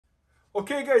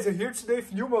Okay guys, I'm here today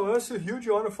with new Melanson, huge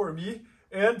honor for me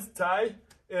and Ty.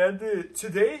 And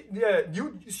today,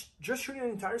 you just shooting an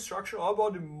entire instruction all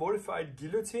about the modified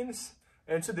guillotines.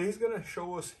 And today he's gonna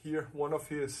show us here one of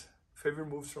his favorite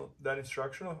moves from that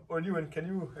instructional. Or Ewan, can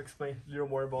you explain a little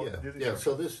more about this? Yeah,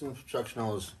 so this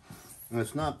instructional is, and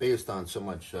it's not based on so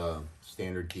much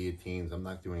standard guillotines. I'm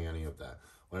not doing any of that.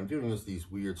 What I'm doing is these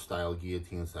weird style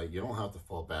guillotines that you don't have to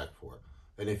fall back for.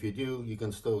 And if you do, you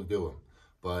can still do them.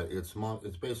 But it's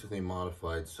basically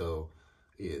modified so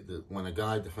when a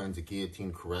guy defends a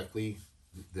guillotine correctly,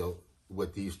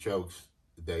 with these chokes,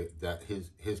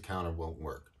 his counter won't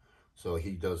work. So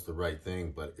he does the right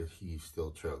thing, but if he still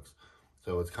chokes.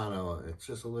 So it's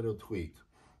just a little tweaked.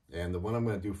 And the one I'm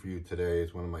going to do for you today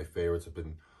is one of my favorites.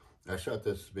 I shot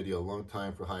this video a long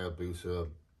time for Hayabusa,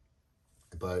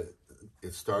 but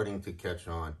it's starting to catch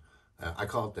on. I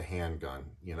call it the hand gun,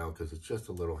 because it's just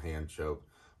a little hand choke.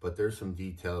 But there's some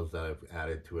details that I've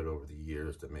added to it over the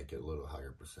years to make it a little higher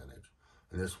percentage.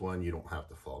 And this one, you don't have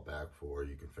to fall back for.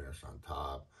 You can finish on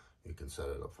top. You can set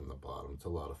it up from the bottom. It's a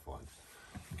lot of fun.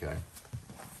 Okay.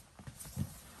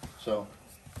 So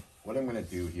what I'm going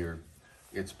to do here,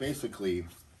 it's basically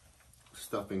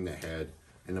stuffing the head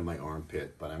into my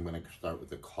armpit, but I'm going to start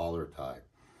with the collar tie.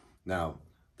 Now,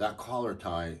 that collar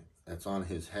tie that's on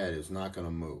his head is not going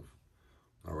to move.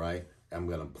 All right. I'm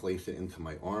going to place it into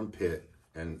my armpit.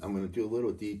 And I'm going to do a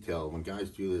little detail. When guys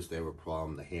do this, they have a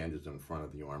problem. The hand is in front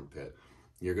of the armpit.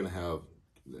 You're going to have,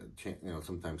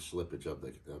 sometimes slippage of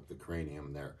the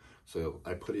cranium there. So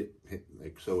I put it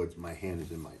so my hand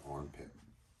is in my armpit.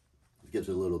 It gives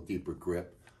it a little deeper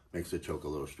grip, makes the choke a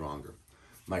little stronger.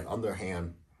 My other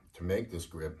hand, to make this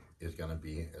grip, is going to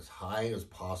be as high as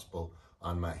possible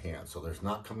on my hand. So there's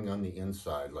not coming on the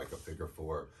inside like a figure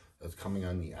four. It's coming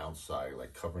on the outside,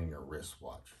 like covering your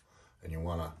wristwatch. And you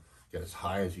want to get as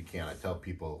high as you can. I tell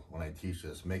people when I teach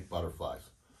this, make butterflies.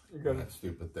 That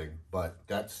stupid thing. But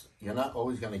you're not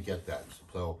always going to get that.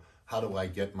 So how do I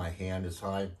get my hand as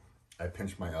high? I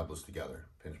pinch my elbows together.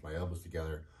 Pinch my elbows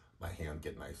together, my hand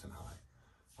get nice and high.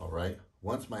 All right?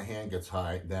 Once my hand gets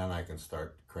high, then I can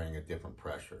start creating a different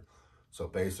pressure. So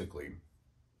basically,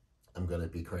 I'm going to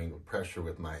be creating pressure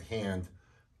with my hand,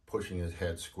 pushing his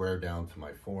head square down to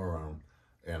my forearm,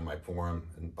 and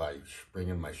and by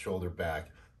bringing my shoulder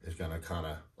back, is going to kind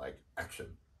of like action,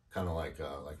 kind of like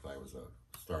if I was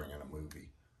starring in a movie.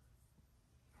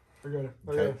 Okay,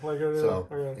 so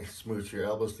you smooch your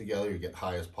elbows together, you get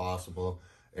high as possible,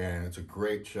 and it's a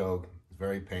great choke. It's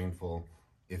very painful.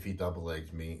 If he double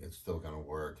legs me, it's still going to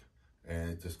work,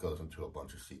 and it just goes into a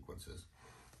bunch of sequences.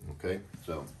 Okay,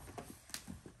 so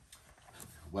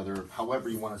however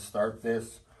you want to start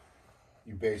this,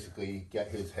 you basically get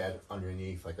his head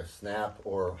underneath like a snap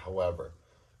or however.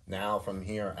 Now from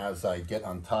here, as I get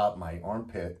on top my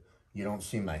armpit, you don't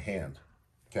see my hand,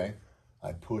 okay?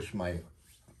 I push my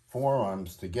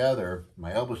forearms together,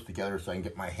 my elbows together, so I can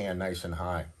get my hand nice and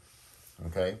high,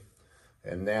 okay?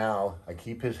 And now I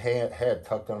keep his head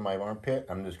tucked on my armpit.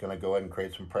 I'm just gonna go ahead and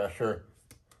create some pressure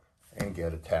and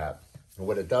get a tap. And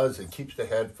what it does, it keeps the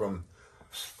head from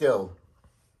still,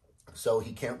 so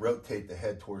he can't rotate the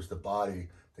head towards the body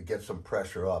to get some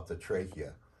pressure off the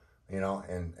trachea.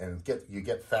 And you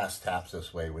get fast taps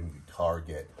this way when you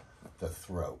target the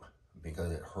throat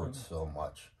because it hurts so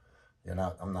much.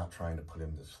 I'm not trying to put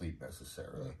him to sleep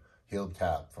necessarily. He'll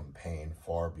tap from pain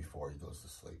far before he goes to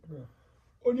sleep.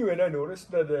 Anyway, I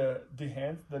noticed that the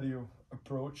hand that you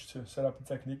approach to set up the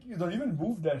technique, you don't even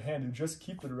move that hand. You just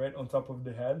keep it right on top of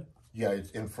the head. Yeah,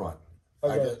 it's in front.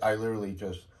 Okay. I literally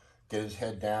just get his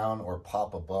head down or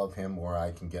pop above him where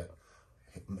I can get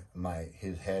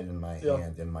his head and my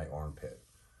hand in my armpit,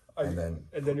 and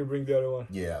then you bring the other one.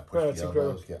 Yeah, push the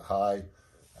elbows, get high,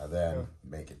 and then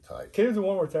make it tight. Can you do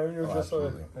one more time?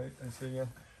 Absolutely. I see again.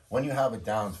 When you have it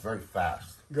down, it's very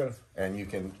fast. Good. And you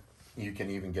can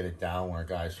even get it down where a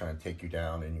guy's trying to take you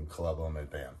down and you club them and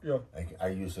bam. Yeah. I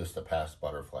use this to pass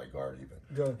butterfly guard even.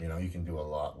 Good. You can do a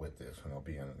lot with this, and it'll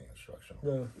be in the instructional.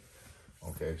 Good.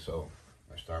 Okay, so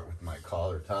I start with my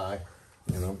collar tie.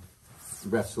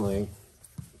 Wrestling.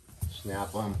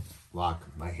 Snap them, lock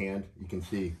my hand. You can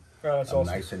see I'm awesome.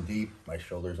 Nice and deep. My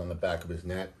shoulder's on the back of his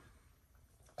neck.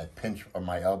 I pinch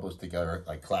my elbows together,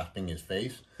 like clasping his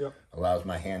face. Yep. Allows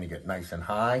my hand to get nice and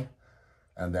high.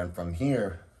 And then from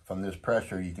here, from this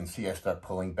pressure, you can see I start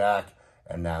pulling back,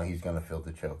 and now he's going to feel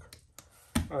the choke.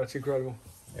 Oh, that's incredible.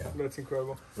 Yeah. That's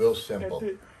incredible. Real simple.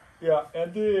 Man,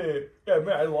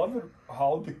 I love it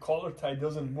how the collar tie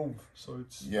doesn't move. So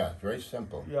it's very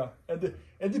simple. Yeah,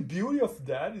 and the beauty of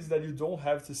that is that you don't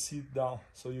have to sit down.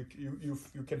 So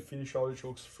you can finish all the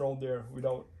chokes from there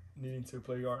without needing to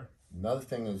play guard. Another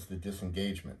thing is the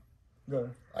disengagement. Got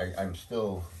it. I'm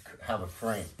still have a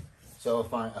frame. So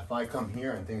if I come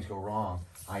here and things go wrong,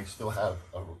 I still have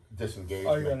a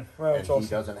disengagement, well, and he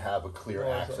doesn't have a clear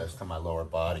access to my lower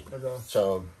body.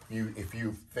 So if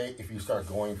you start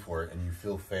going for it and you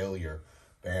feel failure,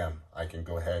 bam, I can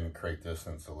go ahead and create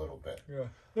distance a little bit. Yeah.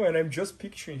 No, and I'm just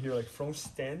picturing here, like from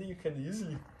standing, you can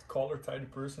easily collar tie the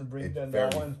person, bring them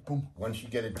down, and boom. Once you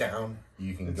get it down,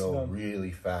 you can go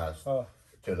really fast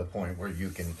to the point where you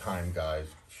can time guys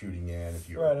shooting in. If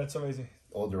you're that's amazing.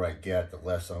 Older I get, the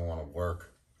less I want to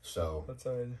work. So that's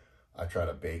amazing. I try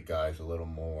to bait guys a little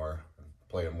more,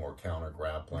 play a more counter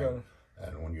grappling.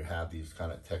 And when you have these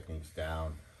kind of techniques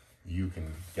down, you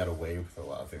can get away with a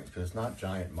lot of things because it's not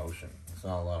giant motion. It's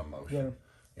not a lot of motion.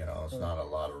 You know, it's not a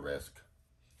lot of risk.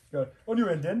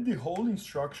 Anyway, and then the whole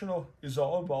instructional is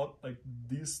all about like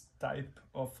this type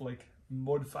of like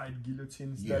modified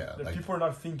guillotines that like, people are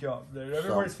not thinking of.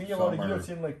 Everybody's thinking about a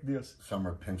guillotine like this. Some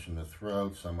are pinching the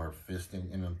throat, some are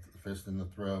fisting in the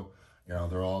throat. You know,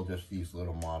 they're all just these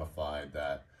little modified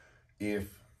that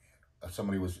if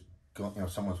somebody was going, you know,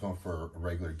 someone's going for a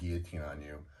regular guillotine on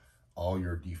you, all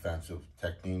your defensive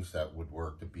techniques that would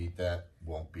work to beat that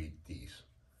won't beat these.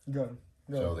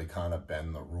 So they kind of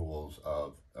bend the rules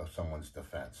of someone's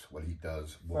defense. What he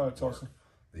does won't that's work. Awesome.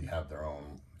 They have their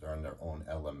own, they're in their own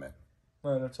element.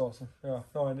 That's awesome. No,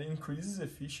 and it increases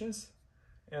efficiency,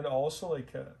 and also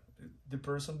like the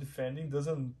person defending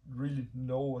doesn't really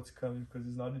know what's coming because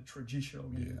it's not a traditional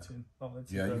guillotine.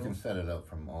 That's incredible. You can set it up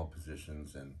from all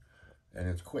positions, and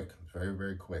it's quick. It's very,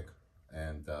 very quick.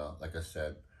 And like I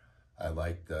said, I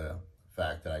like the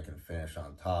fact that I can finish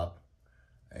on top,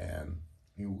 and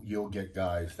you'll get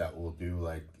guys that will do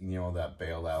like, you know, that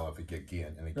bailout. If you get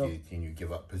in a guillotine, you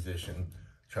give up position,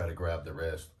 try to grab the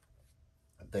wrist.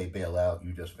 If they bail out,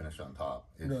 you just finish on top.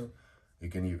 You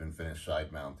can even finish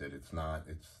side mounted.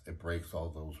 It breaks all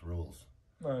those rules.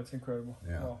 It's incredible.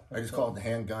 I just call it the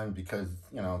handgun because,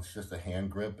 you know, it's just a hand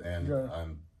grip, and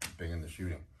I'm big into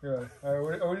shooting. I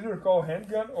would either call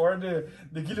handgun or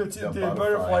the guillotine, the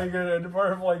butterfly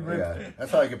grip. Yeah,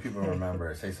 that's how I get people to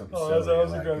remember. I say something silly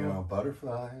like, you know,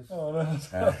 butterflies.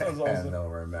 That's awesome. And they'll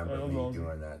remember me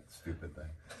doing that stupid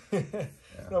thing.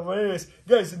 No, but anyways,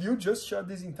 guys, you just shot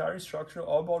this entire instruction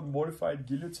all about modified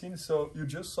guillotine. So you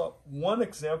just saw one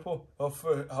example of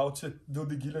how to do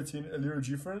the guillotine a little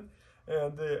different.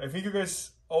 And I think you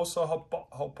guys also saw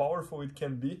how powerful it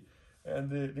can be.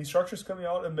 And the instruction is coming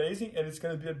out amazing, and it's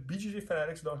going to be at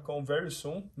IBJJFanatics.com very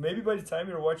soon. Maybe by the time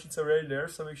you're watching, it's already there,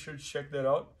 so make sure to check that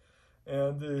out.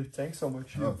 And thanks so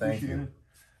much. Thank you.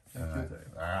 There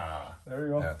you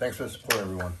go. Thanks for the support,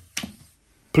 everyone.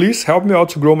 Please help me out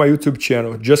to grow my YouTube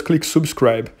channel. Just click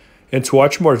subscribe. And to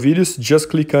watch more videos, just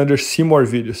click under see more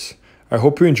videos. I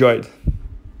hope you enjoyed.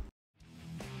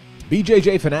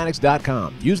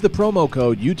 IBJJFanatics.com. Use the promo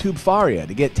code YouTubeFaria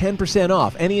to get 10%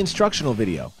 off any instructional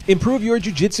video. Improve your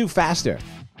jiu-jitsu faster.